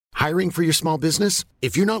Hiring for your small business?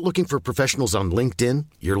 If you're not looking for professionals on LinkedIn,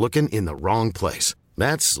 you're looking in the wrong place.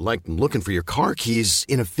 That's like looking for your car keys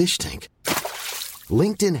in a fish tank.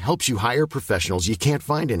 LinkedIn helps you hire professionals you can't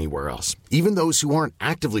find anywhere else, even those who aren't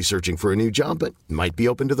actively searching for a new job but might be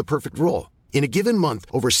open to the perfect role. In a given month,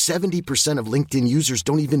 over 70% of LinkedIn users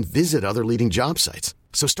don't even visit other leading job sites.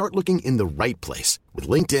 So start looking in the right place. With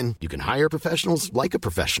LinkedIn, you can hire professionals like a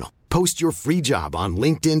professional. Post your free job on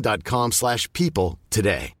linkedin.com/people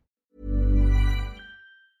today.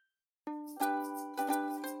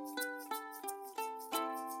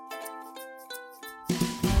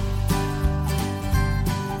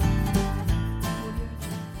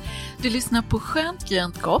 Du lyssnar på Skönt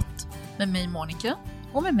grönt gott med mig Monica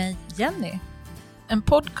och med mig Jenny. En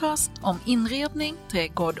podcast om inredning,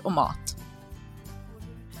 trädgård och mat.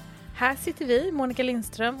 Här sitter vi, Monica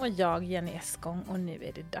Lindström och jag, Jenny Eskång, och nu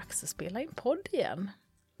är det dags att spela in podd igen.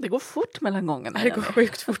 Det går fort mellan gångerna. Det går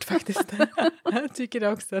sjukt fort faktiskt. Jag tycker det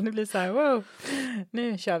också. Det blir så här, wow,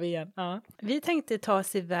 nu kör vi igen. Ja. Vi tänkte ta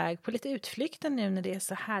oss iväg på lite utflykter nu när det är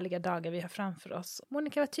så härliga dagar vi har framför oss.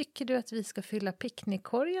 Monica, vad tycker du att vi ska fylla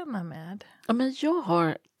picknickkorgarna med? Ja, men jag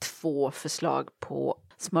har 2 förslag på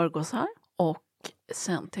smörgåsar och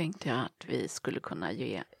sen tänkte jag att vi skulle kunna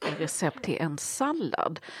ge recept till en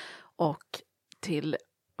sallad och till,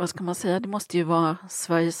 vad ska man säga, det måste ju vara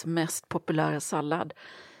Sveriges mest populära sallad.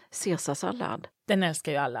 Caesarsallad. Den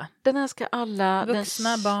älskar ju alla. Den älskar alla.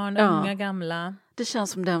 Vuxna, barn, unga, gamla. Det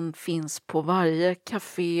känns som den finns på varje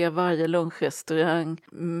café, varje lunchrestaurang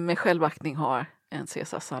med självaktning har en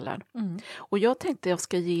caesarsallad. Mm. Och jag tänkte jag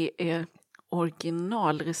ska ge er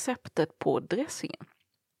originalreceptet på dressingen.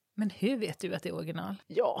 Men hur vet du att det är original?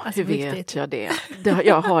 Ja, alltså, hur vet jag det?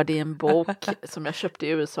 Jag har det i en bok som jag köpte i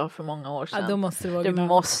USA för många år sedan. Ja, då måste det vara original.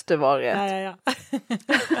 Det måste vara rätt. Ja.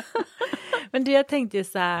 Men det jag tänkte ju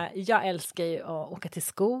så här, jag älskar ju att åka till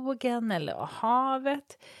skogen eller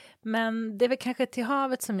havet. Men det är väl kanske till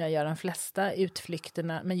havet som jag gör de flesta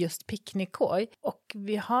utflykterna med just picknickkorg. Och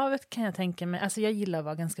vid havet kan jag tänka mig, alltså jag gillar att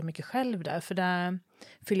vara ganska mycket själv där. För där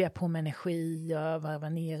fyller jag på med energi och varvar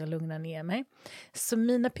ner och lugnar ner mig. Så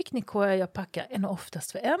mina picknickkorgar jag packar är nog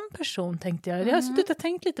oftast för en person, tänkte jag. Jag har suttit och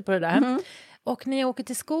tänkt lite på det där. Mm. Och när jag åker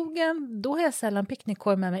till skogen, då har jag sällan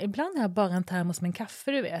picknickkorg med mig. Ibland har jag bara en termos med en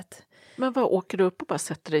kaffe, du vet. Men vad åker du upp och bara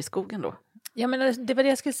sätter dig i skogen då? Ja, men det var det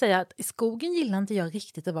jag skulle säga, att i skogen gillar inte jag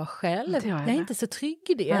riktigt att vara själv. Jag är inte så trygg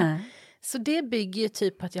i det. Nej. Så det bygger ju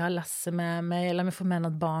typ på att jag har Lasse med mig, eller om jag får med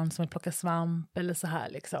något barn som vill plocka svamp eller så här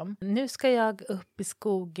liksom. Nu ska jag upp i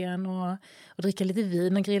skogen och dricka lite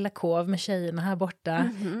vin och grilla korv med tjejerna här borta.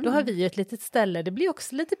 Mm-hmm. Då har vi ju ett litet ställe, det blir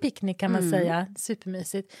också lite picknick kan man säga,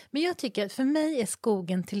 supermysigt. Men jag tycker att för mig är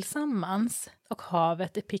skogen tillsammans och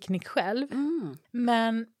havet är picknick själv. Mm.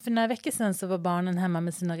 Men för några veckor sedan så var barnen hemma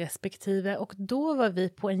med sina respektive och då var vi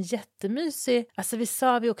på en jättemysig, alltså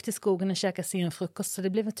vi åkte till skogen och käkade sin frukost så det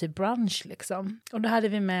blev en typ brunch liksom. Och då hade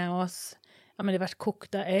vi med oss, ja men det var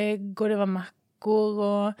kokta ägg och det var mackor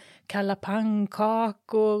och kalla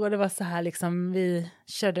pannkakor och det var så här liksom, vi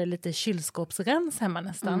körde lite kylskåpsrens hemma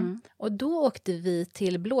nästan. Mm. Och då åkte vi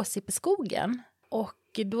till Blåsippeskogen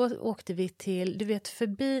och då åkte vi till, du vet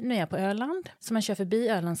förbi, nu är jag på Öland, så man kör förbi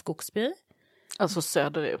Ölands skogsby. Alltså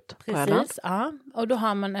söderut på Öland. Precis, ja. Och då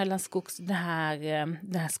har man Ölands skogs, den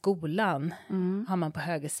här skolan har man på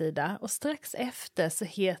höger sida. Och strax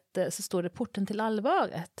efter så står det porten till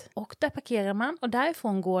allvaret. Och där parkerar man och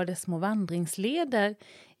därifrån går det små vandringsleder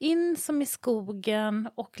in som i skogen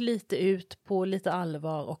och lite ut på lite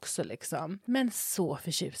allvar också liksom. Men så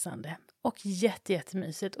förtjusande. Och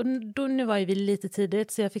jättemysigt. Och nu var ju vi lite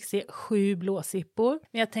tidigt så jag fick se 7 blåsippor.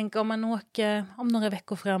 Men jag tänker om man åker om några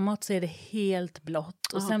veckor framåt så är det helt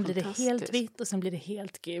blått. Och sen blir det helt vitt och sen blir det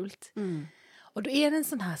helt gult. Mm. Och då är det en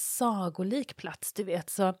sån här sagolik plats, du vet.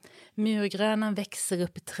 Så murgrönan växer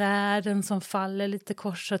upp i träden som faller lite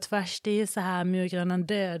kors och tvärs. Det är så här, murgrönan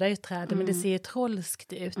dödar ju träden men det ser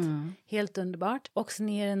trolskt ut. Mm. Helt underbart. Och sen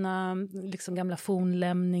är det några liksom gamla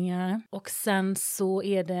fornlämningar. Och sen så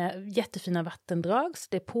är det jättefina vattendrag. Så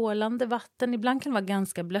det är pålande vatten. Ibland kan det vara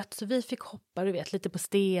ganska blött. Så vi fick hoppa, du vet, lite på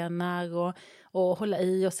stenar och hålla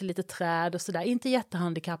i oss i lite träd och sådär. Inte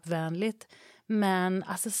jättehandikappvänligt. Men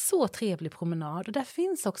alltså så trevlig promenad. Och där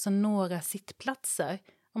finns också några sittplatser.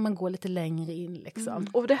 Om man går lite längre in liksom. Mm.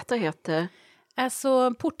 Och detta heter?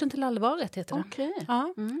 Alltså porten till allvaret heter det. Okej.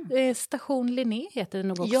 Ja. Station Linné heter det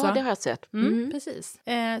nog också. Ja, det har jag sett. Precis.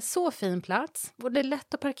 Så fin plats. Och det är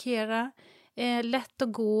lätt att parkera. Lätt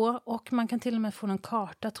att gå. Och man kan till och med få en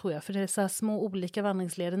karta tror jag. För det är så här små olika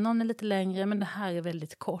vandringsleder. Någon är lite längre men det här är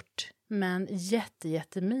väldigt kort. Men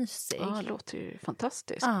jättemysig. Ja, det låter ju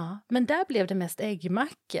fantastiskt. Ja, men där blev det mest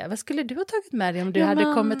äggmacka. Vad skulle du ha tagit med dig om du hade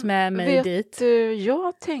kommit med mig dit?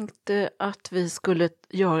 Jag tänkte att vi skulle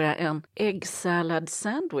göra en äggsallad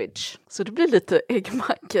sandwich. Så det blir lite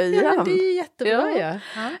äggmacka igen. Ja, men det är jättebra.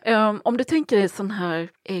 Ja. Om du tänker dig sån här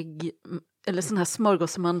eller sån här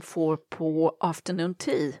smörgås som man får på afternoon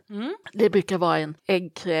tea. Det brukar vara en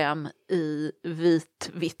äggkräm i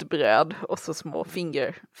vitt bröd och så små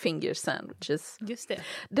finger sandwiches. Just det.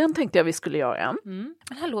 Den tänkte jag vi skulle göra. Men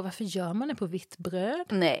hallå, varför gör man det på vitt bröd?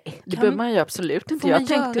 Nej, det behöver man ju absolut inte. Får man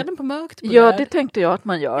göra den på mörkt bröd? Ja, det tänkte jag att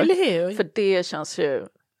man gör. Eller hur? För det känns ju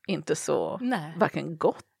inte så varken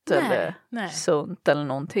gott eller sunt eller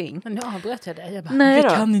någonting. Men nu avbröt jag det. Jag bara, vi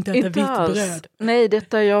kan inte äta vitt bröd. Nej,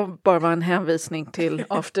 detta bara var en hänvisning till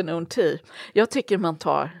afternoon tea. Jag tycker man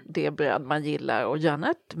tar det bröd man gillar och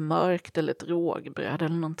gärna ett mörkt eller ett rågbröd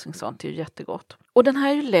eller någonting sånt. Det är ju jättegott. Och den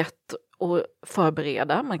här är ju lätt att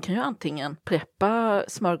förbereda. Man kan ju antingen preppa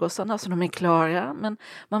smörgåsarna så de är klara, men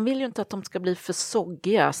man vill ju inte att de ska bli för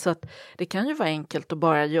soggiga, så att det kan ju vara enkelt att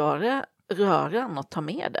bara göra röran och ta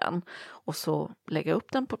med den och så lägga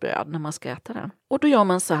upp den på bröd när man ska äta den. Och då gör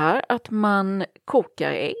man så här att man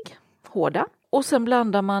kokar ägg hårda och sen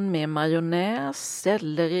blandar man med majonnäs,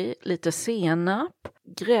 selleri, lite senap,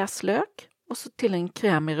 gräslök och så till en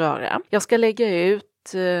krämig röra. Jag ska lägga ut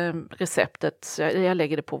receptet, jag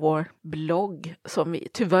lägger det på vår blogg som vi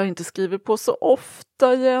tyvärr inte skriver på så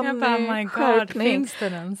ofta, Jenny. Oh my God, finns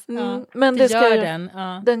den ens? Ja. Men det gör den.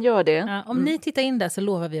 Ja. Den gör det. Ja, om ni tittar in där så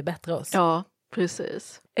lovar vi att bättra oss. Ja,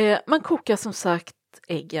 precis. Man kokar som sagt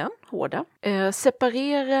äggen hårda.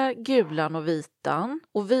 Separera gulan och vitan.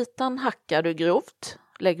 Och vitan hackar du grovt,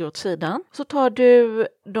 lägger åt sidan. Så tar du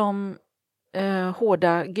de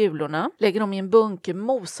hårda gulorna, lägger dem i en bunke,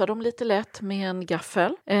 mosar dem lite lätt med en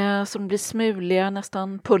gaffel så de blir smuliga,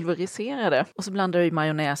 nästan pulveriserade. Och så blandar du i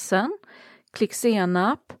majonnäsen, klick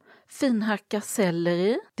senap, finhacka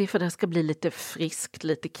selleri, det är för att det ska bli lite friskt,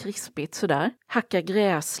 lite krispigt sådär. Hacka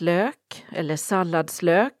gräslök eller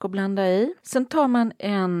salladslök och blanda i. Sen tar man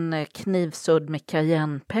en knivsudd med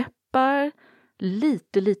cayennepeppar,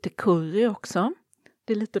 lite curry också.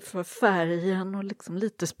 Det är lite för färgen och liksom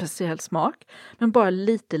lite speciell smak. Men bara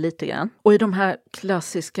lite grann. Och i de här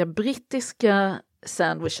klassiska brittiska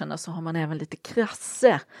sandwicherna så har man även lite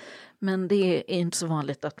krasse. Men det är inte så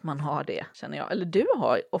vanligt att man har det, känner jag. Eller du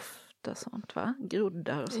har ofta sånt, va?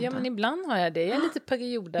 Groddar och sånt. Ja, men ibland har jag det. Jag är lite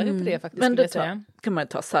periodare på det faktiskt. Men då kan man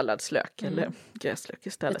ta salladslök eller gräslök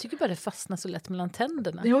istället. Jag tycker bara det fastnar så lätt mellan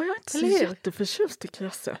tänderna. Ja, jag är inte så jätteförtjust i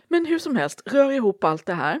krasse. Men hur som helst, rör ihop allt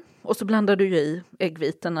det här. Och så blandar du i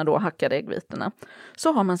äggvitorna då, hackade äggvitorna.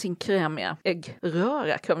 Så har man sin krämiga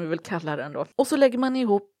äggröra, kan vi väl kalla den då. Och så lägger man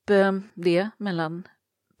ihop det mellan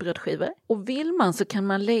brödskivor. Och vill man så kan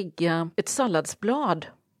man lägga ett salladsblad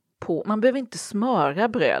på. Man behöver inte smöra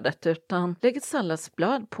brödet utan lägg ett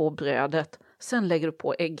salladsblad på brödet. Sen lägger du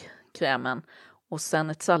på äggkrämen och sen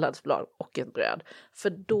ett salladsblad och ett bröd. För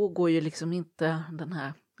då går ju liksom inte den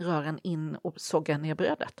här röran in och soggar ner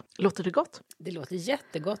brödet. Låter det gott? Det låter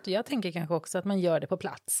jättegott och jag tänker kanske också att man gör det på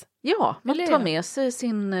plats. Ja, man tar med sig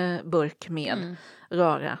sin burk med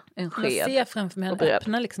röra, en sked. Jag ser framför mig att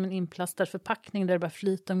öppna liksom en inplastad förpackning där det bara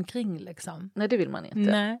flyter omkring liksom. Nej, det vill man inte.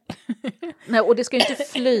 Nej. Nej, och det ska inte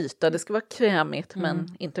flyta, det ska vara krämigt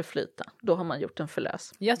men inte flyta. Då har man gjort en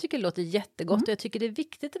förlös. Jag tycker det låter jättegott och jag tycker det är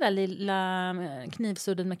viktigt det där lilla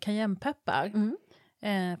knivsudden med cayennepeppar.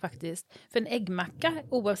 Faktiskt. För en äggmacka,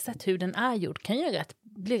 oavsett hur den är gjord, kan ju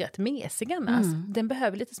bli rätt mesig annars. Den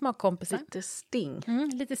behöver lite smakkompisar. Lite sting.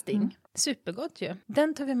 Lite sting. Supergott ju.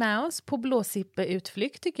 Den tar vi med oss på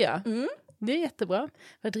blåsippeutflykt tycker jag. Det är jättebra.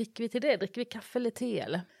 Vad dricker vi till det? Dricker vi kaffe eller te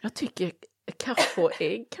eller? Jag tycker kaffe och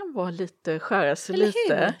ägg kan vara lite, skära sig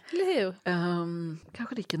lite. Eller hur?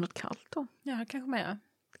 Kanske dricka något kallt då. Ja, kanske med.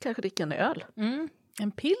 Kanske dricka en öl.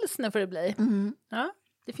 En pilsner får det bli. Ja.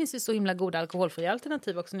 Det finns ju så himla goda alkoholfria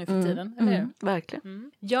alternativ också nu för tiden, eller hur?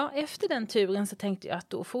 Verkligen. Ja, efter den turen så tänkte jag att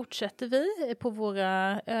då fortsätter vi på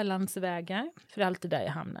våra Ölandsvägar. För det är alltid där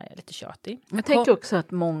jag hamnar, jag är lite tjatig. Jag tänker också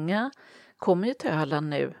att många kommer ju till Öland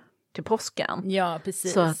nu till påskan. Ja,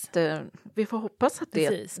 precis. Så att vi får hoppas att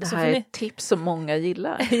det här är ett tips som många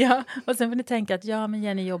gillar. Ja, och sen får ni tänka att men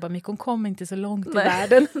Jenny jobbar mycket, hon kommer inte så långt i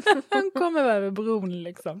världen. Hon kommer över bron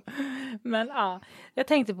liksom. Men jag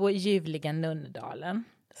tänkte på ljuvliga Nunnedalen.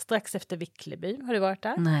 Strax efter Vickleby. Har du varit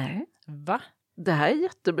där? Nej. Va? Det här är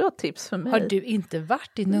jättebra tips för mig. Har du inte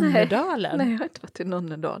varit i Nunnedalen? Nej, jag har inte varit i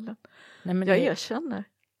Nunnedalen. Nej, men jag erkänner.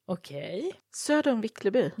 Okej. Söder om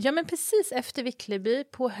Vickleby. Ja, men precis efter Vickleby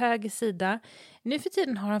på höger sida. Nu för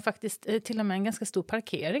tiden har de faktiskt till och med en ganska stor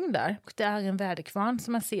parkering där. Och det är en väderkvarn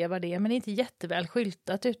så man ser vad det är. Men det är inte jätteväl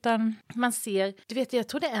skyltat utan man ser, du vet jag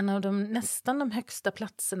tror det är en av nästan de högsta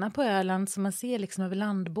platserna på Öland som man ser liksom över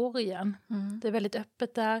landborgen. Det är väldigt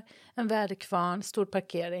öppet där, en väderkvarn, stor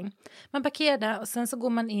parkering. Man parkerar där och sen så går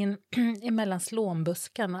man in emellan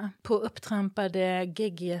slånbuskarna på upptrampade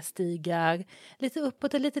geggiga stigar. Lite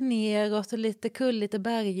uppåt och lite neråt och lite kulligt och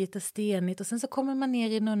bergigt och stenigt. Och sen så kommer man ner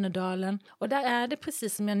i Nunnedalen. Och där är det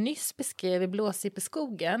precis som jag nyss beskrev i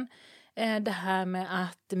Blåsippeskogen. Det här med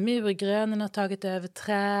att murgrönen har tagit över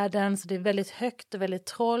träden så det är väldigt högt och väldigt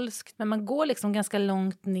trollskt. Men man går liksom ganska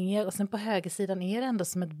långt ner och sen på högersidan är det ändå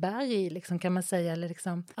som ett berg liksom, kan man säga. Eller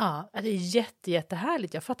liksom, ja, det är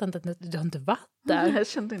jättehärligt. Jag fattar inte att du har inte varit där. Jag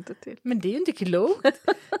kände inte till. Men det är ju inte klokt.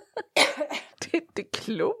 Det är inte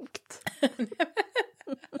klokt.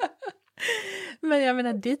 Men jag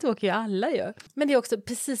menar, dit åker ju alla ju. Men det är också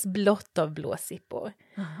precis blått av blåsippor.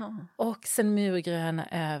 Och sen murgröna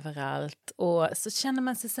överallt. Och så känner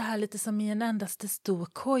man sig så här lite som i en endaste stor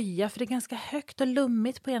koja. För det är ganska högt och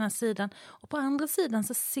lummigt på ena sidan. Och på andra sidan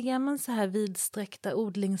så ser man så här vidsträckta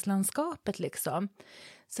odlingslandskapet liksom.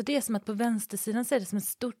 Så det är som att på vänstersidan så är det som ett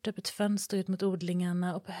stort öppet fönster ut mot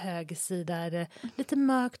odlingarna. Och på höger sida är det lite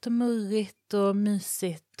mörkt och murrigt och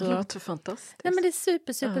mysigt. Och... Det låter fantastiskt. Nej men det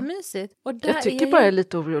är supermysigt. Och där jag tycker bara jag är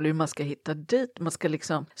lite orolig hur man ska hitta dit. Man ska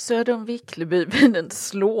liksom söder om Vickleby vid en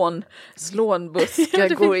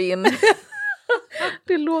slånbuskar gå in.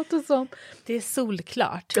 Det låter som... Det är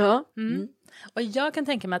solklart. Ja. Och jag kan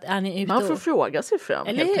tänka mig att är ni ute man får fråga sig fram.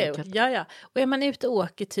 Eller helt hur? enkelt. Ja. Och är man ute och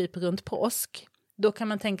åker typ runt påsk. Då kan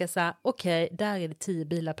man tänka så här, okej, där är det 10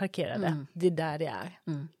 bilar parkerade. Det är där det är.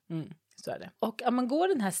 Så är det. Och om man går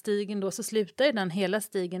den här stigen då så slutar ju den hela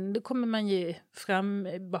stigen. Då kommer man ju fram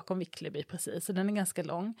bakom Vickleby precis. Så den är ganska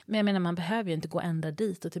lång. Men jag menar man behöver ju inte gå ända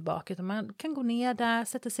dit och tillbaka. Utan man kan gå ner där,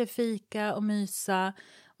 sätta sig och fika och mysa.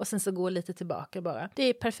 Och sen så gå lite tillbaka bara. Det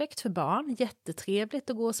är perfekt för barn. Jättetrevligt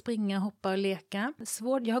att gå och springa, hoppa och leka.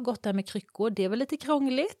 Svårt, jag har gått där med kryckor. Det var lite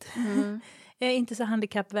krångligt. Inte så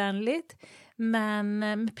handikappvänligt. Men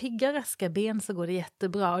med pigga raska ben så går det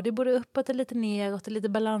jättebra. Och det är både uppåt och lite neråt och lite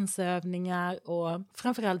balansövningar. Och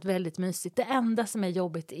framförallt väldigt mysigt. Det enda som är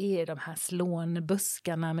jobbigt är de här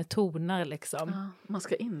slånbuskarna med tonar liksom. Ja, man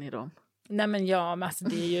ska in i dem. Nej men ja, alltså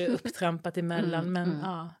det är ju upptrampat emellan.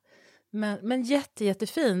 Ja. Men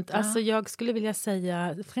jättefint. Ja. Alltså jag skulle vilja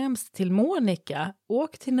säga främst till Monica.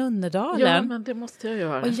 Åk till Nunnedalen. Ja, men det måste jag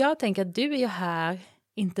göra. Och jag tänker att du är ju här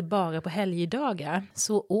inte bara på helgdagar.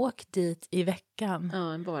 Så åk dit i veckan.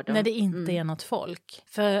 Ja, en vardag. När det inte är något folk.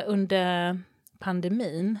 För under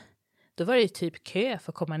pandemin, då var det ju typ kö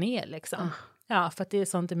för att komma ner liksom. Ja, för att det är ett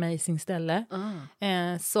sånt amazing ställe.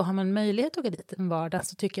 Så har man möjlighet att åka dit en vardag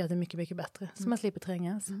så tycker jag att det är mycket, mycket bättre. Så man slipper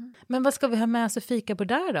trängas. Men vad ska vi ha med oss och fika på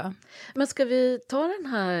där då? Men ska vi ta den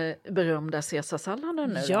här berömda caesarsalladen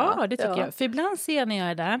nu? Ja, då? det tycker jag. För ibland ser när jag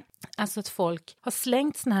är där, alltså att folk har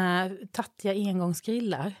slängt såna här tattiga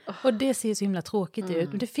engångsgrillar. Och det ser så himla tråkigt ut.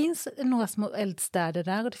 Men det finns några små eldstäder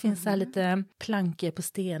där och det finns så här lite plankor på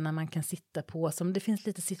stenar man kan sitta på. Som det finns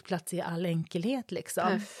lite sittplats i all enkelhet liksom.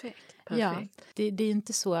 Perfekt. Ja, det är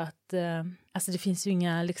inte så att alltså det finns ju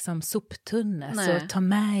inga liksom soptunnor. Nej. Så ta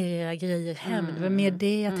med era grejer hem. Det var mer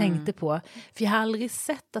det jag tänkte på. För jag har aldrig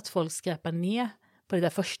sett att folk skräpar ner på det där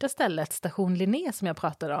första stället, station Linné som jag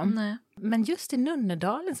pratade om. Nej. Men just i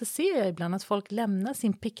Nunnedalen så ser jag ibland att folk lämnar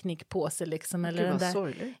sin picknickpåse liksom, eller den där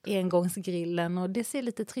sorgligt. engångsgrillen och det ser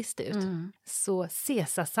lite trist ut. Så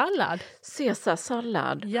caesarsallad.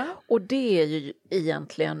 Caesarsallad. Ja. Och det är ju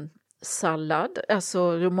egentligen sallad,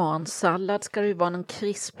 alltså romansallad ska det ju vara, en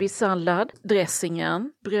krispig sallad,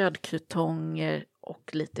 dressingen, brödkrutonger och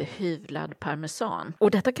lite hyvlad parmesan.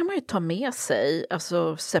 Och detta kan man ju ta med sig,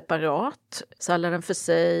 alltså separat, salladen för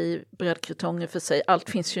sig, brödkrutonger för sig, allt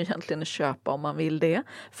finns ju egentligen att köpa om man vill det,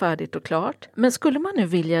 färdigt och klart. Men skulle man nu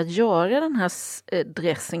vilja göra den här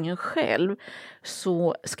dressingen själv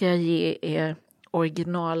så ska jag ge er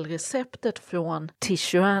originalreceptet från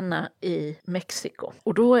Tijuana i Mexiko.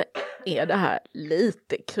 Och då är det här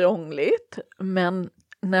lite krångligt, men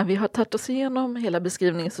när vi har tagit oss igenom hela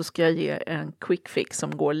beskrivningen så ska jag ge en quick fix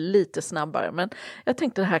som går lite snabbare. Men jag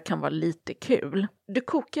tänkte det här kan vara lite kul. Du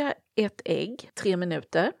kokar ett ägg 3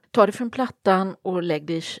 minuter. Ta det från plattan och lägg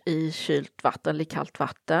det i kylt vatten eller kallt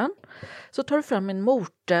vatten. Så tar du fram en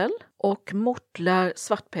mortel och mortlar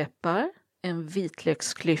svartpeppar, en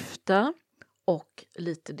vitlöksklyfta och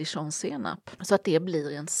lite dijonsenap så att det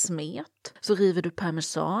blir en smet. Så river du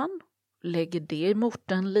parmesan lägger det i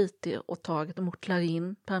morten lite och taget och mortlar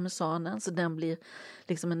in parmesanen så den blir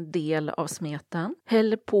liksom en del av smeten.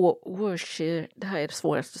 Häller på Worcestershire, det här är det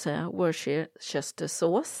svåraste att säga,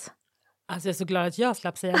 Worcestersås. Alltså jag är så glad att jag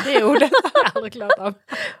slapp säga det ordet. Jag har aldrig klarat av.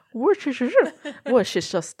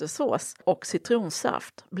 Worcestersås och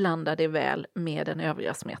citronsaft. Blanda det väl med den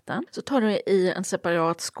övriga smeten. Så tar du i en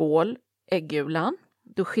separat skål äggulan.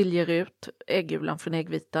 Du skiljer ut äggulan från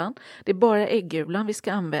äggvitan. Det är bara äggulan vi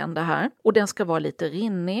ska använda här. Och den ska vara lite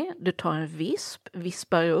rinnig. Du tar en visp,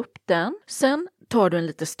 vispar upp den. Sen tar du en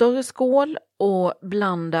lite större skål och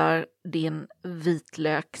blandar din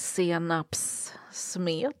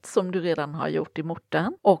vitlök-senapssmet som du redan har gjort i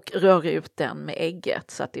morten. Och rör ut den med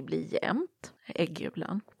ägget så att det blir jämnt,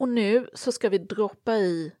 äggulan. Och nu så ska vi droppa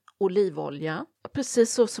i olivolja.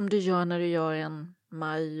 Precis så som du gör när du gör en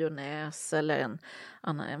majonnäs eller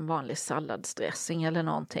en vanlig salladsdressing eller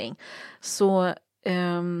någonting. Så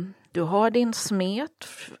du har din smet,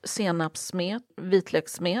 senapssmet,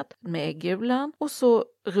 vitlökssmet med äggulan och så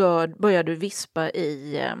börjar du vispa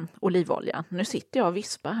i olivoljan. Nu sitter jag och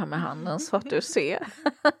vispar här med handen så att du ser.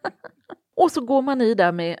 Och så går man i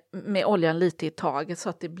där med oljan lite i taget så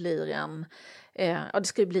att det blir det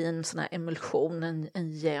ska bli en sån här emulsion,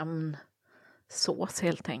 en jämn sås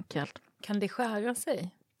helt enkelt. Kan det skära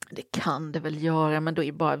sig? Det kan det väl göra, men då är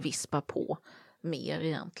det bara vispa på mer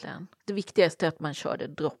egentligen. Det viktigaste är att man kör det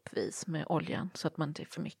droppvis med oljan så att man inte är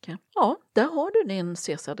för mycket. Ja, där har du din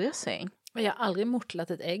caesardressing. Jag har aldrig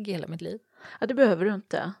mortlat ett ägg i hela mitt liv. Ja, det behöver du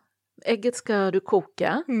inte. Ägget ska du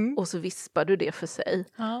koka och så vispar du det för sig.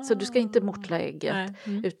 Så du ska inte mortla ägget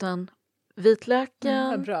utan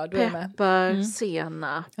vitlöken, peppar,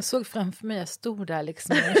 senap. Jag såg framför mig, jag stod där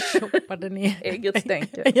liksom och choppade ner. Ägget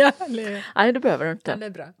stänker. Nej, det behöver du inte. Det är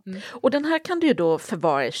bra. Och den här kan du ju då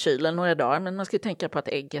förvara i kylen några dagar, men man ska ju tänka på att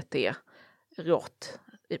ägget är rått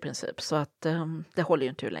i princip, så att det håller ju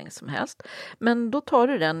inte hur länge som helst. Men då tar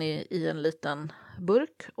du den i en liten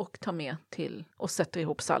burk och tar med till och sätter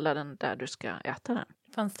ihop salladen där du ska äta den.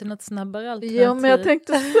 Fanns det något snabbare alternativ? Ja, men jag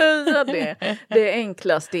tänkte säga det. Det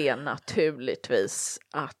enklaste är naturligtvis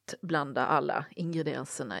att blanda alla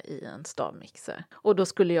ingredienserna i en stavmixer. Och då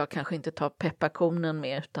skulle jag kanske inte ta pepparkornen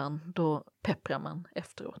med utan då pepprar man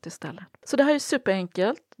efteråt istället. Så det här är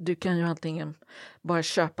superenkelt. Du kan ju antingen bara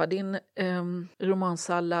köpa din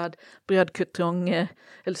romansallad, brödkutronger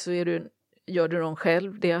eller så gör du dem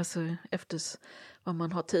själv. Det är alltså efter vad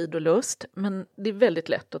man har tid och lust. Men det är väldigt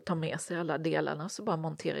lätt att ta med sig alla delarna så bara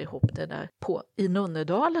montera ihop det där i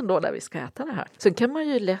Nunnedalen då där vi ska äta det här. Sen kan man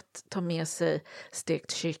ju lätt ta med sig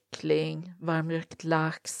stekt kyckling, varmrökt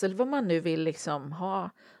lax eller vad man nu vill liksom ha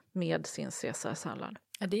med sin caesarsallad.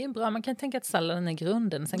 Ja, det är bra. Man kan tänka att salladen är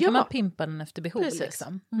grunden. Sen kan man pimpa den efter behov.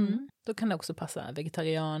 Liksom. Då kan det också passa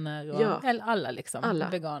vegetarianer och eller alla liksom.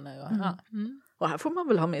 Veganer. Och, och här får man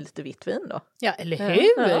väl ha med lite vitt vin då. Ja, eller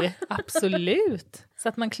hur? Ja. Absolut. Så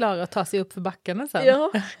att man klarar att ta sig upp för backarna sen.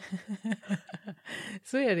 Ja.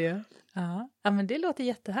 Så är det ju. Ja, men det låter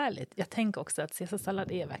jättehärligt. Jag tänker också att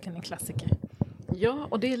caesarsallad är verkligen en klassiker. Ja,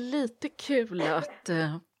 och det är lite kul att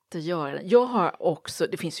göra det. Jag har också,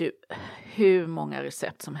 det finns ju hur många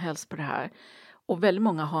recept som helst på det här. Och väldigt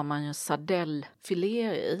många har man ju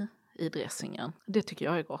sardellfiléer i dressingen. Det tycker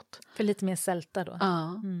jag är gott. För lite mer sälta då?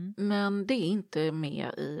 Ja, men det är inte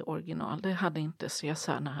med i original. Det hade inte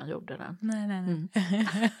Caesar när han gjorde den. Nej.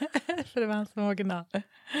 För det var hans original.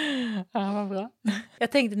 Ja, vad bra.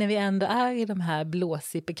 Jag tänkte när vi ändå är i de här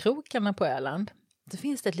blåsippekrokarna på Öland. Så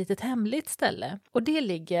finns det ett litet hemligt ställe. Och det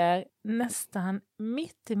ligger nästan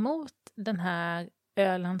mitt emot den här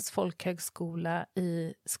Ölands folkhögskola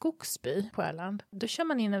i Skogsby på Öland. Då kör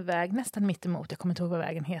man in en väg nästan mitt emot. Jag kommer inte ihåg vad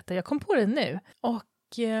vägen heter. Jag kom på det nu. Och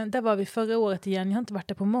där var vi förra året igen. Jag har inte varit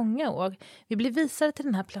där på många år. Vi blev visade till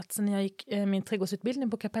den här platsen när jag gick min trädgårdsutbildning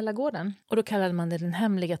på Kapellagården. Och då kallade man det den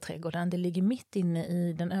hemliga trädgården. Det ligger mitt inne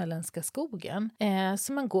i den öländska skogen.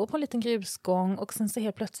 Så man går på en liten grusgång och sen så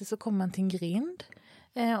helt plötsligt så kommer man till en grind.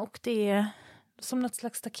 Och det är som något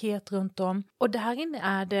slags staket runt om. Och där inne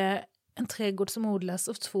är det en trädgård som odlas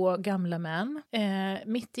av 2 gamla män.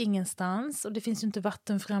 Mitt ingenstans. Och det finns ju inte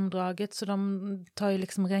vatten framdraget. Så de tar ju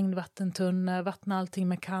liksom regnvattentunnor. Vattnar allting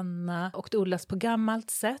med kanna. Och det odlas på gammalt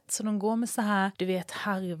sätt. Så de går med så här, du vet,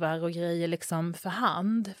 harvar och grejer liksom för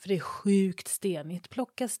hand. För det är sjukt stenigt.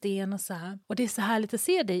 Plocka sten och så här. Och det är så härligt att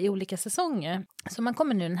se det i olika säsonger. Så man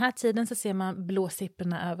kommer nu den här tiden så ser man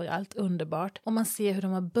blåsipporna överallt. Underbart. Och man ser hur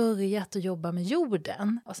de har börjat att jobba med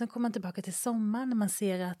jorden. Och sen kommer man tillbaka till sommaren när man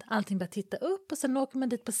ser att allting börjar titta upp och sen åker man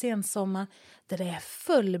dit på sensommar där det är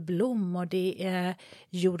full blommor, det är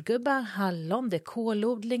jordgubbar, hallon, det är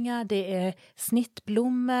kolodlingar, det är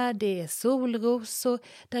snittblommor, det är solrosor,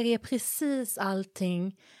 där är precis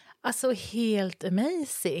allting. Alltså helt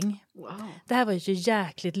amazing. Wow. Det här var ju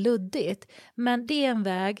jäkligt luddigt. Men det är en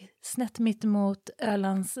väg snett mitt emot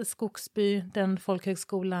Ölands skogsby, den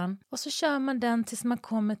folkhögskolan. Och så kör man den tills man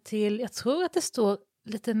kommer till, jag tror att det står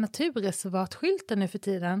lite naturreservatskyltar nu för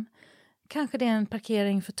tiden. Kanske det är en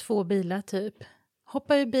parkering för 2 bilar typ.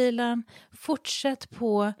 Hoppa ur bilen, fortsätt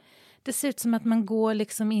på. Det ser ut som att man går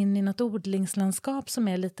liksom in i något odlingslandskap som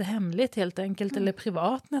är lite hemligt helt enkelt, eller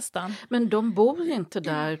privat nästan. Men de bor inte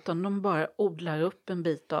där utan de bara odlar upp en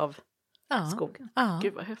bit av skogen. Ja.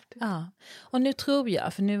 Gud vad häftigt. Ja. Och nu tror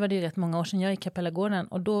jag, för nu var det ju rätt många år sedan jag gick i Kapellagården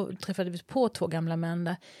och då träffade vi på 2 gamla män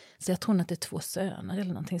där. Så jag tror att det är 2 söner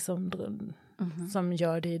eller någonting som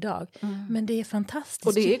gör det idag. Men det är fantastiskt.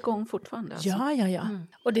 Och det är igång fortfarande? Alltså. Ja.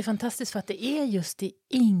 Och det är fantastiskt för att det är just i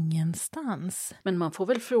ingenstans. Men man får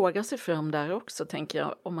väl fråga sig fram där också, tänker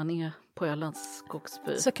jag, om man är på Ölands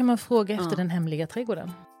skogsby. Så kan man fråga efter den hemliga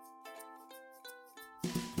trädgården.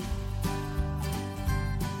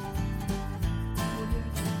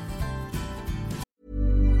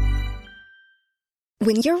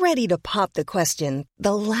 When you're ready to pop the question, the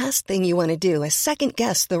last thing you want to do is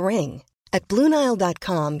second-guess the ring. At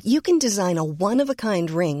BlueNile.com, you can design a one-of-a-kind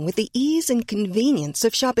ring with the ease and convenience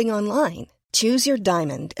of shopping online. Choose your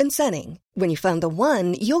diamond and setting. When you find the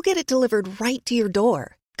one, you'll get it delivered right to your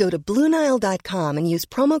door. Go to BlueNile.com and use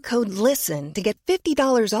promo code LISTEN to get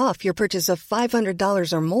 $50 off your purchase of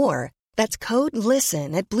 $500 or more. That's code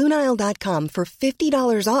LISTEN at BlueNile.com for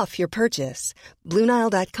 $50 off your purchase.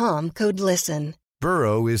 BlueNile.com, code LISTEN.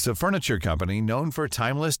 Burrow is a furniture company known for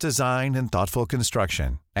timeless design and thoughtful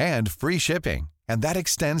construction, and free shipping, and that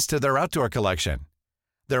extends to their outdoor collection.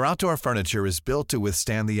 Their outdoor furniture is built to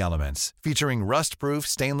withstand the elements, featuring rust-proof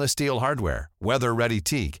stainless steel hardware, weather-ready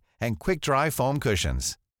teak, and quick-dry foam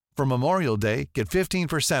cushions. For Memorial Day, get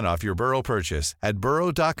 15% off your Burrow purchase at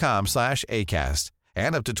burrow.com/acast,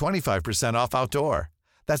 and up to 25% off outdoor.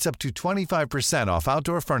 That's up to 25% off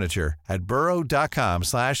outdoor furniture at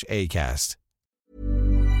burrow.com/acast.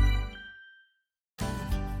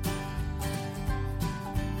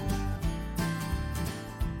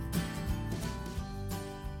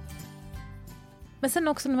 Men sen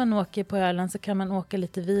också när man åker på Öland så kan man åka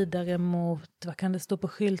lite vidare mot, vad kan det stå på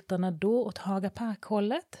skyltarna då, åt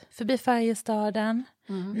Hagaparkhållet. Förbi Färjestaden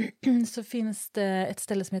så finns det ett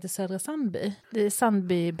ställe som heter Södra Sandby. Det är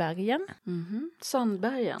Sandbybergen.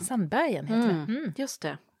 Sandbergen heter det. Just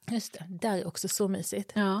det. Just det, där är också så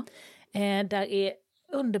mysigt. Ja. Där är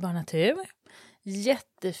underbar natur,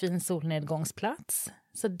 jättefin solnedgångsplats.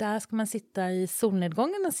 Så där ska man sitta i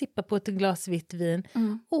solnedgången och sippa på ett glas vitt vin.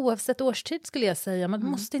 Oavsett årstid skulle jag säga. Man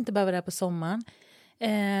måste inte behöva det på sommaren.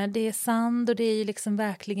 Det är sand och det är ju liksom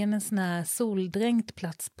verkligen en sån här soldränkt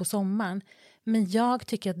plats på sommaren. Men jag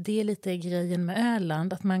tycker att det är lite grejen med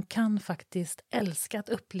Öland. Att man kan faktiskt älska att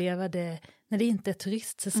uppleva det när det inte är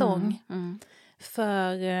turistsäsong.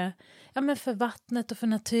 För vattnet och för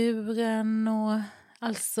naturen och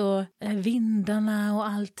alltså vindarna och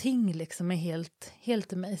allting liksom är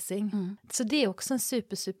helt amazing. Så det är också en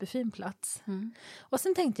superfin plats. Och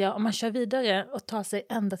sen tänkte jag om man kör vidare och tar sig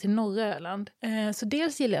ända till norra Öland. Så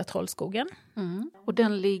dels gillar jag Trollskogen. Och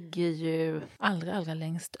den ligger ju allra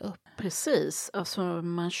längst upp. precis, alltså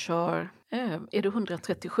man kör, är det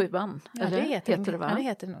 137an? Ja, eller? det heter det, va? Ja, det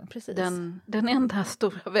heter det nog, precis. Den enda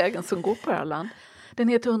stora vägen som går på Öland. Den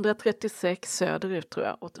heter 136 söderut tror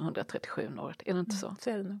jag och 137 norrut. Är det inte så? Så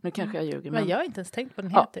är det nog. Nu kanske jag ljuger. Men jag har inte ens tänkt på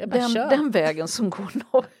vad den heter. Jag bara kör. Den vägen som går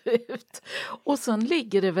norrut. Och sen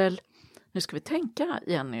ligger det väl, nu ska vi tänka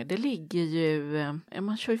Jenny, det ligger ju,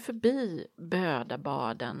 man kör ju förbi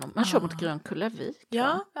Bödabaden och man kör mot Grönkullavik.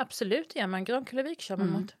 Ja, absolut. Ja, man Grönkullavik kör man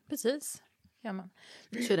mot. Precis. Ja, man.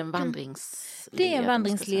 Så är det en vandringsled. Det är en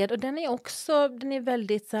vandringsled och den är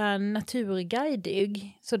väldigt så här,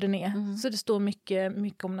 naturguidig. Så den är. Så det står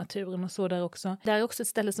mycket om naturen och så där också. Där är också ett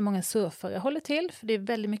ställe som många surfare håller till. För det är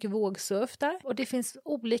väldigt mycket vågsurf där. Och det finns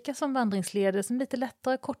olika som vandringsleder som är lite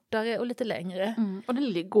lättare, kortare och lite längre. Och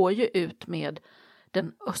den går ju ut med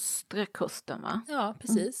den östra kusten, va? Ja,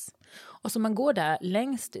 precis. Och så man går där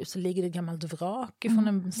längst ut så ligger det ett gammalt vrak från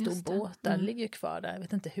en stor båt. Där ligger ju kvar där. Jag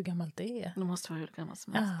vet inte hur gammalt det är. Det måste vara hur gammalt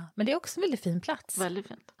som helst. Ja, men det är också en väldigt fin plats. Väldigt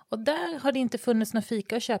fint. Och där har det inte funnits några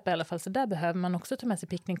fika att köpa i alla fall. Så där behöver man också ta med sig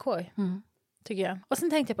picknickkorg. tycker jag. Och sen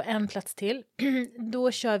tänkte jag på en plats till.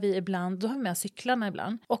 Då kör vi ibland, då har vi med cyklarna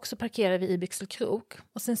ibland. Och så parkerar vi i Byxelkrok.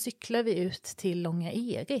 Och sen cyklar vi ut till Långa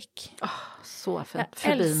Erik. Så fint.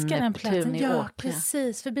 Jag älskar den platsen. Ja,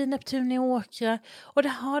 precis. Förbi Neptun i Åkra. Och där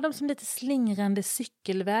har de som lite slingrande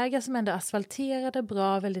cykelvägar som ändå är asfalterade,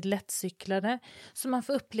 bra, väldigt lättcyklade. Så man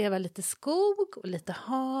får uppleva lite skog och lite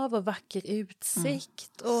hav och vacker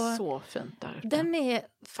utsikt. Och så fint där. Den är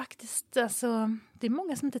faktiskt, alltså, det är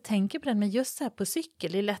många som inte tänker på den, men just så här på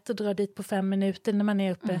cykel, det är lätt att dra dit på 5 minuter när man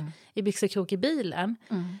är uppe i Byxelkrok i bilen.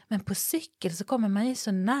 Men på cykel så kommer man ju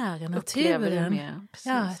så nära naturen.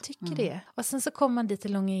 Ja, jag tycker det. Och sen så kommer man dit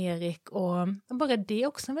till Långa Erik och bara det är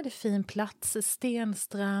också en väldigt fin plats,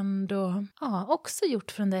 stenstrand och också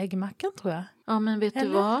gjort för den där äggmackan tror jag. Ja, men vet du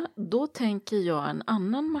vad? Då tänker jag en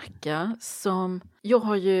annan macka som... Jag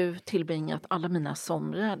har ju tillbringat alla mina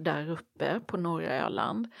somrar där uppe på norra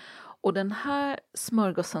Öland. Och den här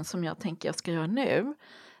smörgåsen som jag tänker jag ska göra nu,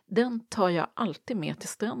 den tar jag alltid med till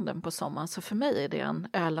stranden på sommaren. Så för mig är det en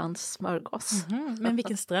Ölands smörgås. Men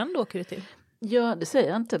vilken strand åker du till? Ja, det säger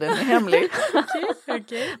jag inte, den är hemlig.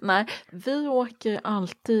 Okay. Nej, vi åker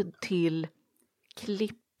alltid till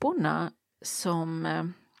klipporna som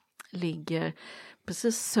ligger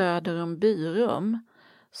precis söder om Byrum.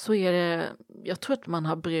 Så är det, jag tror att man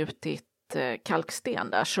har brutit kalksten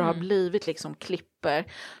där, så det har blivit liksom klippor.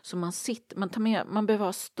 Så man behöver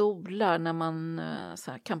ha stolar när man,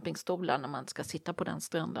 så här, campingstolar när man ska sitta på den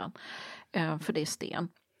stranden. För det är sten.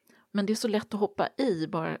 Men det är så lätt att hoppa i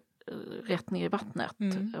bara rätt ner i vattnet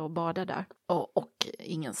och bada där. Och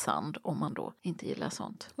ingen sand om man då inte gillar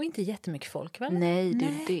sånt. Och inte jättemycket folk, va? Nej, det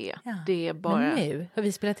är det. Ja. Det är bara... Men nu har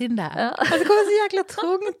vi spelat in det här. Ja. Alltså, det kommer så jäkla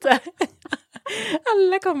trångt där.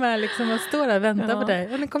 Alla kommer liksom att stå där och vänta på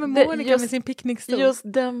dig. Och nu kommer Monica med sin picknickstol. Just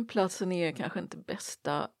den platsen är kanske inte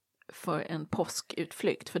bästa för en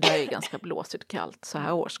påskutflykt. För där är ganska blåsigt kallt så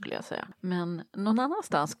här år skulle jag säga. Men någon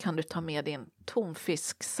annanstans kan du ta med din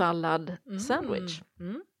tonfisksallad sandwich.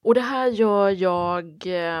 Och det här gör jag,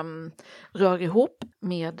 rör ihop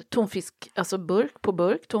med tonfisk, alltså burk på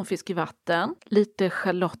burk, tonfisk i vatten. Lite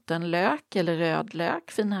schalottenlök eller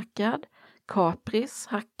rödlök finhackad. Kapris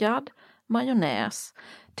hackad. Majonnäs.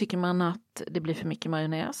 Tycker man att det blir för mycket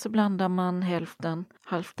majonnäs så blandar man hälften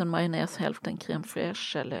majonnäs, hälften crème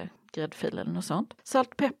fraîche eller gräddfil eller något sånt.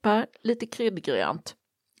 Salt, peppar, lite kryddgrönt.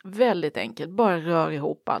 Väldigt enkelt, bara rör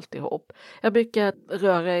ihop alltihop. Jag brukar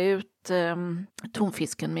röra ut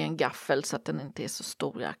tonfisken med en gaffel så att den inte är så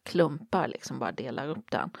stora klumpar, liksom bara delar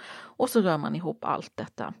upp den. Och så rör man ihop allt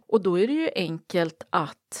detta. Och då är det ju enkelt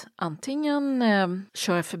att antingen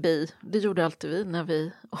köra förbi, det gjorde alltid vi när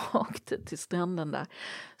vi åkte till stranden där.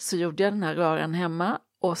 Så gjorde jag den här röran hemma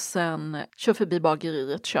och sen kör förbi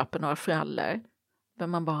bageriet, köper några frallor. Där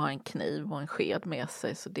man bara har en kniv och en sked med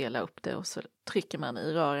sig så delar upp det och så trycker man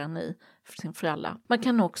i röran i sin fralla. Man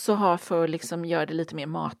kan också ha för att liksom göra det lite mer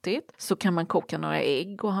matigt så kan man koka några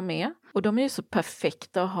ägg och ha med. Och de är ju så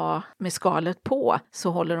perfekta att ha med skalet på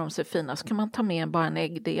så håller de sig fina. Så kan man ta med bara en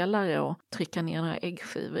äggdelare och trycka ner några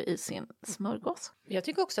äggskivor i sin smörgås. Jag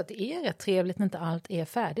tycker också att det är rätt trevligt när inte allt är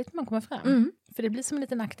färdigt när man kommer fram. För det blir som en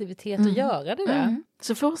liten aktivitet att göra det där.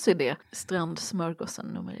 Så för oss är det strandsmörgåsen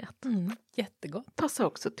nummer 1. Jättegott. Passar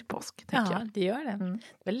också till påsk, tänker jag. Ja, det gör det.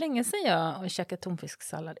 Det var länge sedan jag käkade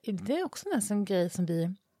tonfisksallad. Det är också en sån grej som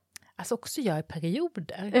vi alltså också gör i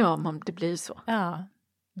perioder. Ja, det blir så. Ja,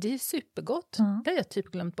 det är supergott. Det har jag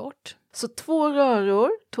typ glömt bort. Så 2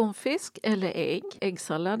 röror, tonfisk eller ägg,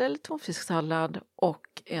 äggsallad eller tonfisksallad och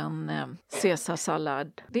en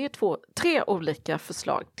caesarsallad. Det är 3 olika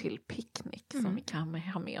förslag till picknick som vi kan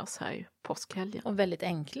ha med oss här i påskhelgen. Och väldigt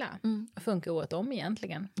enkla. Funkar året om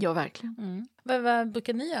egentligen. Ja, verkligen. Vad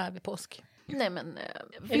brukar ni göra vid påsk? Nej, men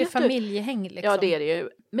är det familjehäng liksom? Ja, det är det ju.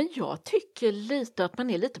 Men jag tycker lite att man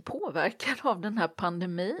är lite påverkad av den här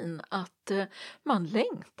pandemin. Att man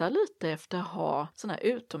längtar lite efter att ha såna här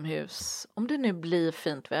utomhus. Om det nu blir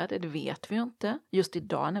fint väder, det vet vi ju inte. Just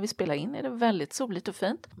idag när vi spelar in är det väldigt soligt och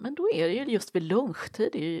fint. Men då är det ju just vid lunchtid.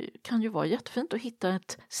 Det kan ju vara jättefint att hitta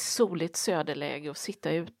ett soligt söderläge och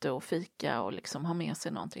sitta ute och fika och liksom ha med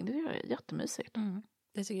sig någonting. Det är jättemysigt.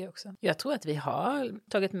 Det tycker jag också. Jag tror att vi har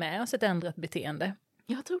tagit med oss ett ändrat beteende.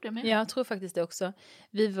 Jag tror det med. Jag tror faktiskt det också.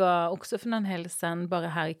 Vi var också för någon helg sedan bara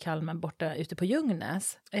här i Kalmar borta ute på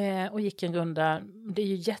Ljungnäs. Och gick en runda. Det är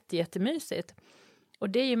ju jättemysigt. Och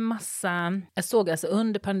det är ju massa, jag såg alltså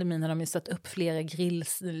under pandemin har de ju satt upp flera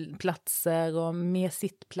grillplatser och mer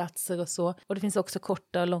sittplatser och så. Och det finns också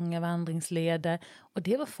korta och långa vandringsleder. Och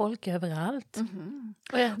det var folk överallt.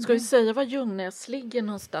 Ska vi säga var Ljungnäs ligger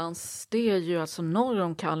någonstans? Det är ju alltså norr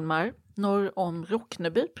om Kalmar, norr om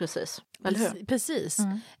Rockneby precis, eller hur? Precis.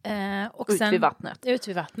 Och ut vid vattnet. Ut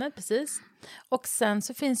vid vattnet, precis. Och sen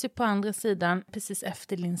så finns ju på andra sidan, precis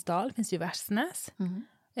efter Lindsdal, finns ju Värsnäs.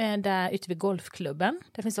 Där ute vid golfklubben.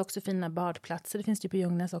 Det finns också fina badplatser. Det finns det ju på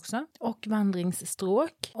Ljungnäs också. Och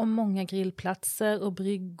vandringsstråk. Och många grillplatser och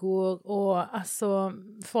bryggor. Och alltså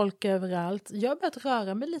folk överallt. Jag har börjat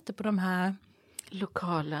röra mig lite på de här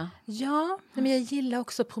lokala. Ja, men jag gillar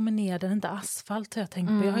också promenaden, inte asfalt har jag tänkt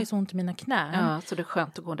på. Jag har ju så ont i mina knän. Ja, så det är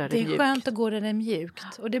skönt att gå där det är mjukt. Det är skönt att gå där det är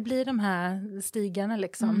mjukt. Och det blir de här stigarna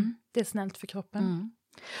liksom. Det är snällt för kroppen.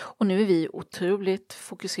 Och nu är vi otroligt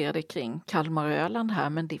fokuserade kring Kalmar och Öland här,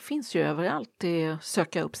 men det finns ju överallt. Det är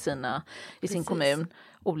söka upp i sin kommun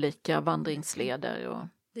olika vandringsleder och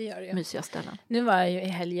det gör det. Mysiga ställen. Nu var jag ju i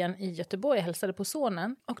helgen i Göteborg och hälsade på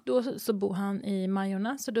sonen. Och då så bor han i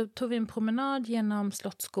Majorna. Så då tog vi en promenad genom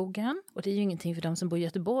Slottsskogen. Och det är ju ingenting för de som bor i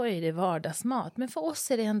Göteborg, det är vardagsmat. Men för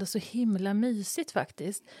oss är det ändå så himla mysigt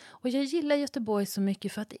faktiskt. Och jag gillar Göteborg så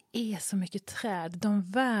mycket för att det är så mycket träd.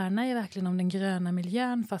 De värnar ju verkligen om den gröna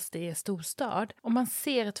miljön fast det är storstad. Och man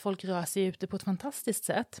ser att folk rör sig ute på ett fantastiskt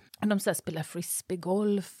sätt. Och de så här spelar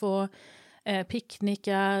frisbeegolf och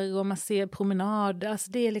picknickar och man ser promenad.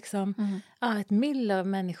 Alltså det är liksom ett myller av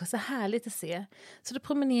människor. Så härligt att se. Så då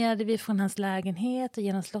promenerade vi från hans lägenhet och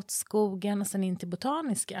genom Slottsskogen och sen in till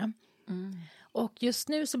Botaniska. Och just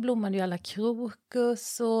nu så blommade ju alla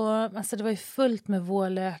krokus och alltså det var ju fullt med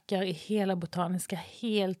vårlökar i hela Botaniska,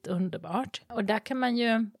 helt underbart. Och där kan man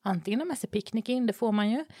ju antingen ha med sig picknick in, det får man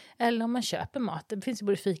ju, eller om man köper mat. Det finns ju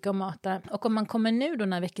både fika och mat där. Och om man kommer nu då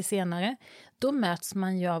några veckor senare, då möts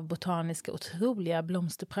man ju av Botaniska otroliga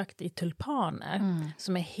blomsterprakt i tulpaner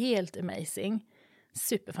som är helt amazing.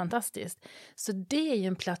 Superfantastiskt. Så det är ju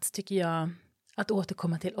en plats tycker jag att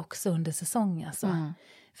återkomma till också under säsong alltså.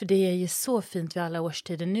 För det är ju så fint vid alla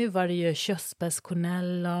årstider. Nu var det ju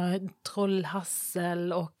körsbärskornell och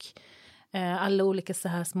trollhassel och alla olika så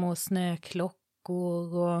här små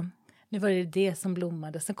snöklockor. Och nu var det som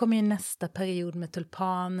blommade. Sen kommer ju nästa period med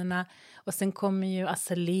tulpanerna. Och sen kommer ju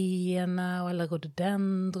azaleerna och alla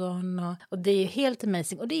rhododendron. Och det är helt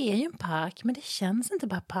amazing. Och det är ju en park, men det känns inte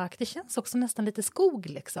bara park. Det känns också nästan lite skog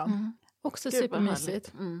liksom. Också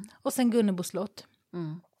supermysigt. Och sen Gunnebo slott.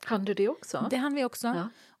 Hann du det också? Det hann vi också. Ja.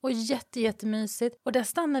 Och jättemysigt. Och där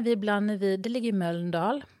stannar vi ibland när det ligger i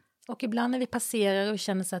Mölndal. Och ibland när vi passerar och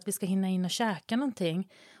känner så att vi ska hinna in och käka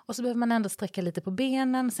någonting. Och så behöver man ändå sträcka lite på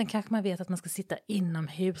benen. Sen kanske man vet att man ska sitta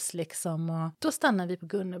inomhus liksom. Och då stannar vi på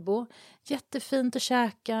Gunnebo. Jättefint att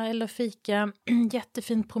käka eller fika.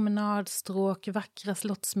 Jättefint promenadstråk. Vackra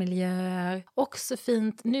slottsmiljöer. Också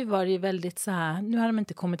fint. Nu var det ju väldigt så här. Nu har de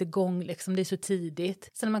inte kommit igång liksom. Det är så tidigt.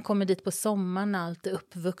 Sen när man kommer dit på sommaren. Allt är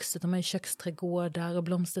uppvuxet. De har ju köksträdgårdar och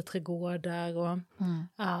blomsterträdgårdar. Och,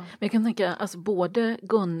 ja. Men jag kan tänka, alltså både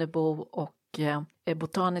Gunnebo och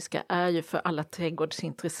Botaniska är ju för alla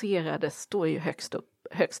trädgårdsintresserade, står ju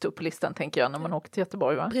högst upp på listan tänker jag när man åker till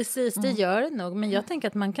Göteborg, va? Precis, det gör det nog. Men jag tänker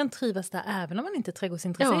att man kan trivas där även om man inte är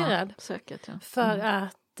trädgårdsintresserad. Ja, säkert. Ja. För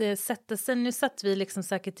att sätta sig, nu satt vi liksom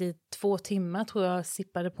säkert i 2 timmar tror jag,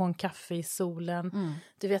 sippade på en kaffe i solen.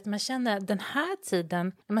 Du vet, man känner den här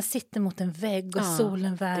tiden när man sitter mot en vägg och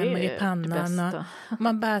solen värmer i pannan och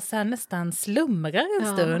man bara så här nästan slumrar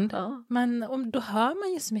en stund. Ja. Men då hör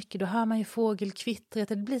man ju så mycket, då hör man ju fågelkvittret,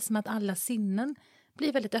 det blir som att alla sinnen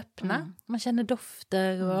blir väldigt öppna. Man känner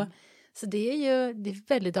dofter och så det är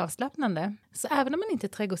väldigt avslappnande. Så även om man inte är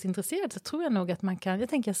trädgårdsintresserad så tror jag nog att man kan.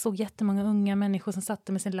 Jag såg jättemånga unga människor som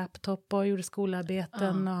satte med sin laptop och gjorde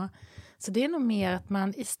skolarbeten. Så det är nog mer att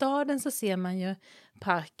man i staden så ser man ju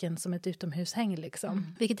parken som ett utomhushäng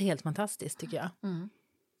liksom. Vilket är helt fantastiskt tycker jag.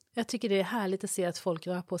 Jag tycker det är härligt att se att folk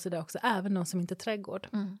rör på sig där också. Även de som inte är trädgård.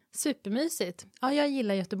 Supermysigt. Ja, jag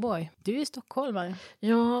gillar Göteborg. Du är ju stockholmare.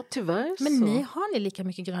 Ja, tyvärr så. Men har ni lika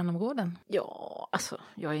mycket grönområden? Ja, alltså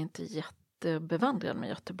jag är inte jättebevandrad med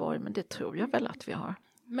Göteborg. Men det tror jag väl att vi har.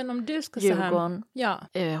 Men om du ska Djurgården,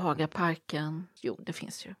 säga... Hagaparken. Jo, det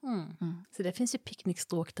finns ju. Så det finns ju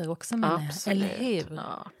picknickstråk där också. Eller hur?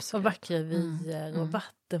 Ja, och vackra vyer och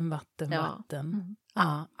vatten.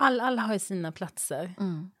 Ja, alla har ju sina platser.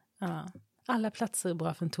 Ja. Alla platser är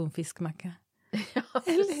bra för en tom fiskmacka. Ja,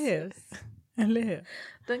 Eller hur?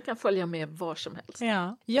 Den kan följa med var som helst.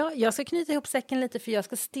 Ja, jag ska knyta ihop säcken lite för jag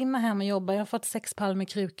ska stimma hem och jobba. Jag har fått 6 pall med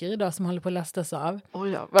krukor idag som håller på att lastas av. Oj,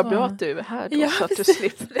 ja, vad bra att du är här då, så att du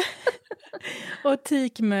slipper det. Och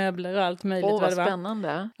teakmöbler och allt möjligt. Åh, vad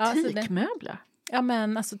spännande. Ja, Teakmöbler? Ja,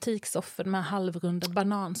 men alltså teaksoffor, de här halvrunda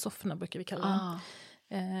banansofforna brukar vi kalla dem. Ah.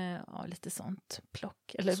 Ja, lite sånt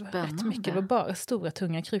plock. Eller Spännande. rätt mycket. Det var bara stora,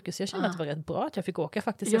 tunga krukor. Så jag kände att det var rätt bra att jag fick åka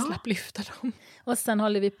faktiskt. Jag slapp lyfta dem. Och sen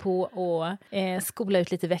håller vi på att skola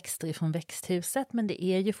ut lite växter ifrån växthuset. Men det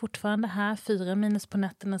är ju fortfarande här 4 minus på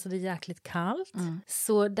nätterna, så det är jäkligt kallt.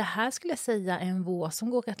 Så det här skulle jag säga är en vår som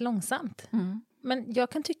går rätt långsamt. Men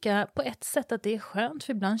jag kan tycka på ett sätt att det är skönt.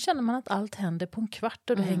 För ibland känner man att allt händer på en kvart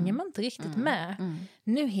och då hänger man inte riktigt med.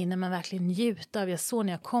 Nu hinner man verkligen njuta av. Jag såg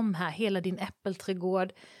när jag kom här, hela din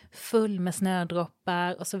äppelträdgård full med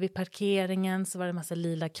snödroppar. Och så vid parkeringen så var det en massa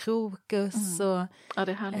lila krokus. Och, ja,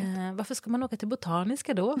 det är härligt. Varför ska man åka till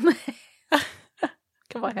Botaniska då?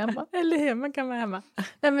 Kan vara hemma. Eller hur, man kan vara hemma.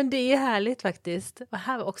 Nej, men det är härligt faktiskt. Och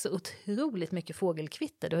här var också otroligt mycket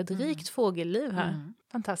fågelkvitter. Du har ett rikt fågelliv här.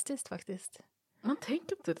 Fantastiskt faktiskt. Man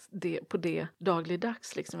tänker inte på det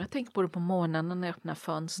dagligdags. Liksom. Jag tänker på det på morgonen när jag öppnar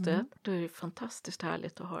fönstret. Då är det fantastiskt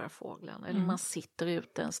härligt att höra fåglarna. Eller man sitter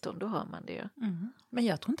ute en stund, då hör man det. Men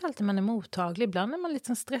jag tror inte alltid man är mottaglig. Ibland är man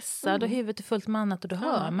lite stressad och huvudet är fullt med annat och då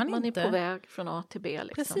hör man inte. Man är på väg från A till B.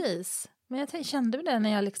 Liksom. Precis. Men jag kände det när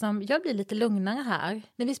jag blir lite lugnare här.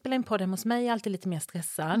 När vi spelar in podden hos mig är jag alltid lite mer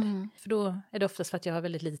stressad. För då är det oftast för att jag har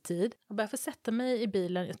väldigt lite tid. Och bara få sätta mig i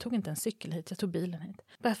bilen. Jag tog inte en cykel hit, jag tog bilen hit.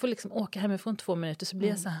 Bara få liksom åka hemifrån 2 minuter så blir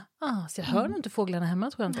jag så här. Så jag hör nog inte fåglarna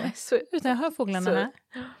hemma, tror jag inte. Nej, utan jag hör fåglarna här.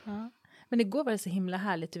 Ja. Men igår var det så himla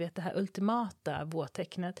härligt, du vet det här ultimata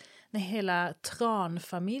vårtecknet. När hela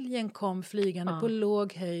tranfamiljen kom flygande på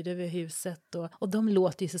låg höjd över huset. Och de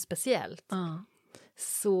låter ju så speciellt.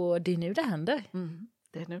 Så det är nu det händer.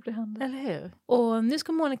 Det är nu det händer. Eller hur? Och nu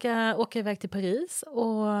ska Monica åka iväg till Paris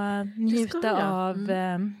och njuta av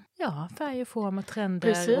färg och form och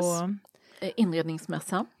trender. Precis. Och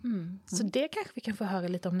inredningsmässa. Så det kanske vi kan få höra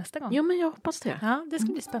lite om nästa gång. Jo, men jag hoppas det. Ja, det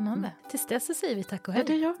ska bli spännande. Tills dess så säger vi tack och hej.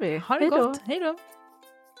 Ja, det gör vi. Ha det gott. Hej då.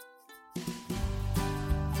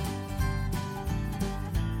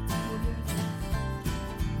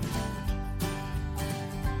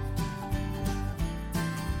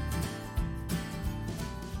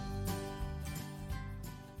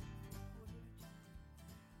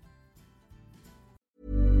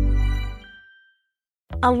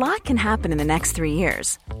 A lot can happen in the next 3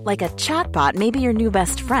 years. Like a chatbot may be your new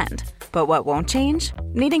best friend. But what won't change?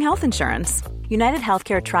 Needing health insurance. United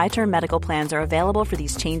Healthcare Tri-Term Medical Plans are available for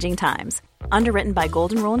these changing times. Underwritten by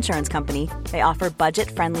Golden Rule Insurance Company, they offer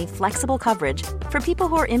budget-friendly, flexible coverage for people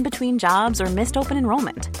who are in between jobs or missed open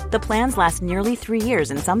enrollment. The plans last nearly 3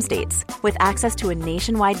 years in some states, with access to a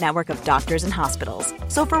nationwide network of doctors and hospitals.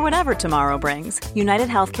 So for whatever tomorrow brings, United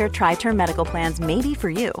Healthcare Tri-Term Medical Plans may be for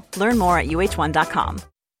you. Learn more at uh1.com.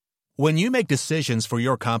 When you make decisions for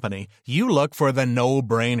your company, you look for the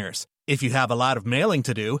no-brainers. If you have a lot of mailing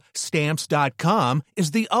to do, Stamps.com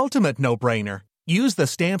is the ultimate no-brainer. Use the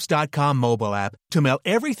Stamps.com mobile app to mail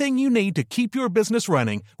everything you need to keep your business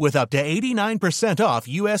running with up to 89% off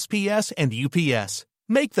USPS and UPS.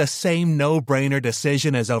 Make the same no-brainer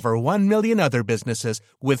decision as over 1 million other businesses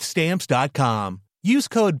with Stamps.com. Use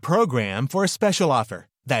code PROGRAM for a special offer.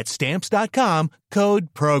 That's Stamps.com,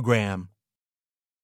 code PROGRAM.